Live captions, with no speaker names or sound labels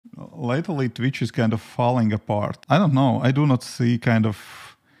lately Twitch is kind of falling apart. I don't know. I do not see kind of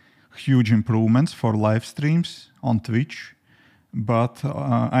huge improvements for live streams on Twitch. But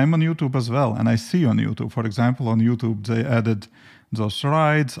I'm on YouTube as well, and I see on YouTube, for example, on YouTube they added those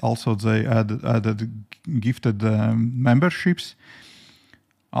rides. Also, they added gifted memberships.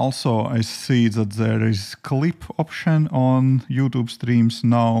 Also, I see that there is clip option on YouTube streams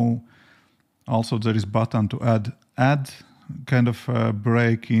now. Also, there is button to add ad kind of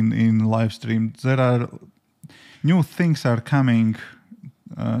break in live stream. There are new things are coming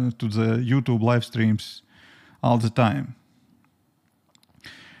to the YouTube live streams all the time.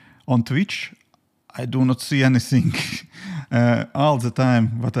 On Twitch, I do not see anything all the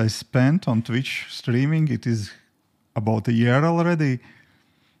time. What I spent on Twitch streaming, it is about a year already.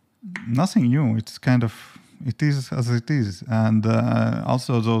 Nothing new. It's kind of, it is as it is. And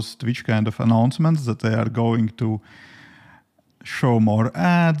also those Twitch kind of announcements that they are going to show more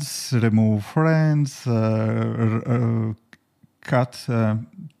ads, remove friends, cut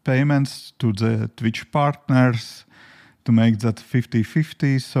payments to the Twitch partners, to make that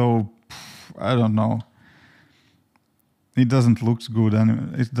 50-50, so I don't know. It doesn't look good.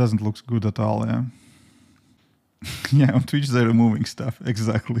 It doesn't look good at all. Yeah. Yeah, on Twitch they're removing stuff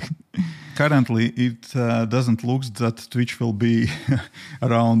exactly. Currently, it doesn't look that Twitch will be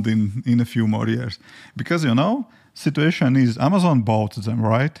around in a few more years, because situation is Amazon bought them,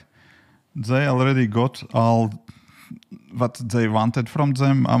 right? They already got all what they wanted from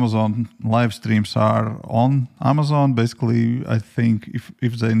them. Amazon live streams are on Amazon. Basically, I think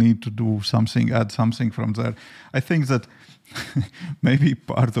if they need to do something, add something from there. I think that maybe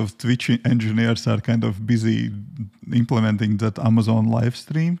part of Twitch engineers are kind of busy implementing that Amazon live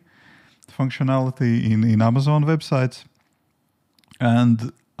stream functionality in Amazon websites.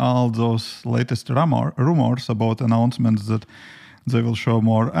 And all those latest rumors about announcements that they will show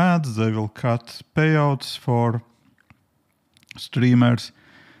more ads, they will cut payouts for streamers.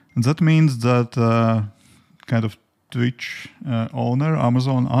 And that means that kind of Twitch owner,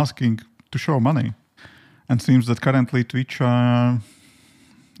 Amazon, asking to show money. And seems that currently Twitch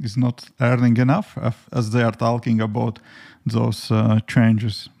is not earning enough, as they are talking about those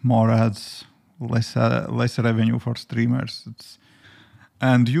changes, more ads, less revenue for streamers.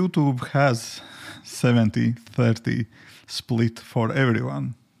 And YouTube has 70-30 split for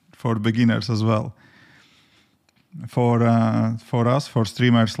everyone, for beginners as well. For us, for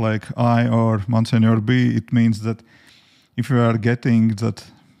streamers like I or Monsignor B, it means that if we are getting that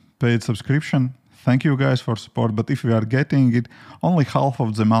paid subscription, thank you guys for support, but if we are getting it, only half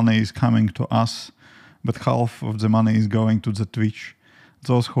of the money is coming to us, but half of the money is going to the Twitch.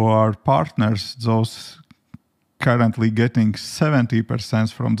 Those who are partners, those currently getting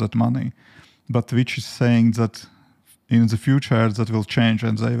 70% from that money, but Twitch is saying that in the future that will change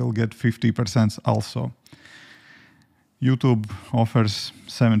and they will get 50% also. YouTube offers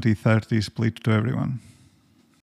 70-30 split to everyone.